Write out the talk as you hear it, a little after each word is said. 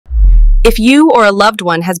If you or a loved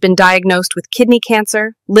one has been diagnosed with kidney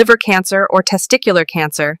cancer, liver cancer, or testicular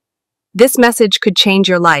cancer, this message could change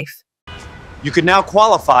your life. You could now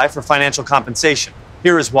qualify for financial compensation.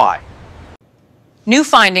 Here is why. New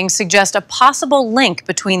findings suggest a possible link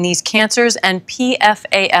between these cancers and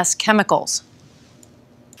PFAS chemicals.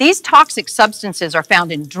 These toxic substances are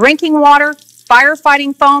found in drinking water,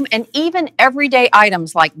 firefighting foam, and even everyday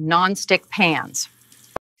items like non-stick pans.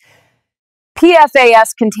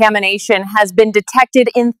 PFAS contamination has been detected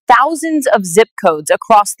in thousands of zip codes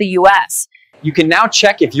across the U.S. You can now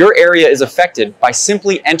check if your area is affected by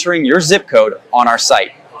simply entering your zip code on our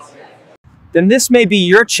site. Then this may be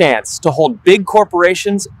your chance to hold big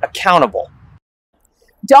corporations accountable.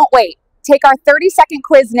 Don't wait. Take our 30-second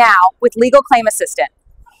quiz now with Legal Claim Assistant.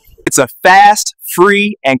 It's a fast,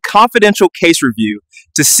 free, and confidential case review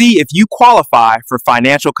to see if you qualify for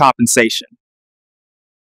financial compensation.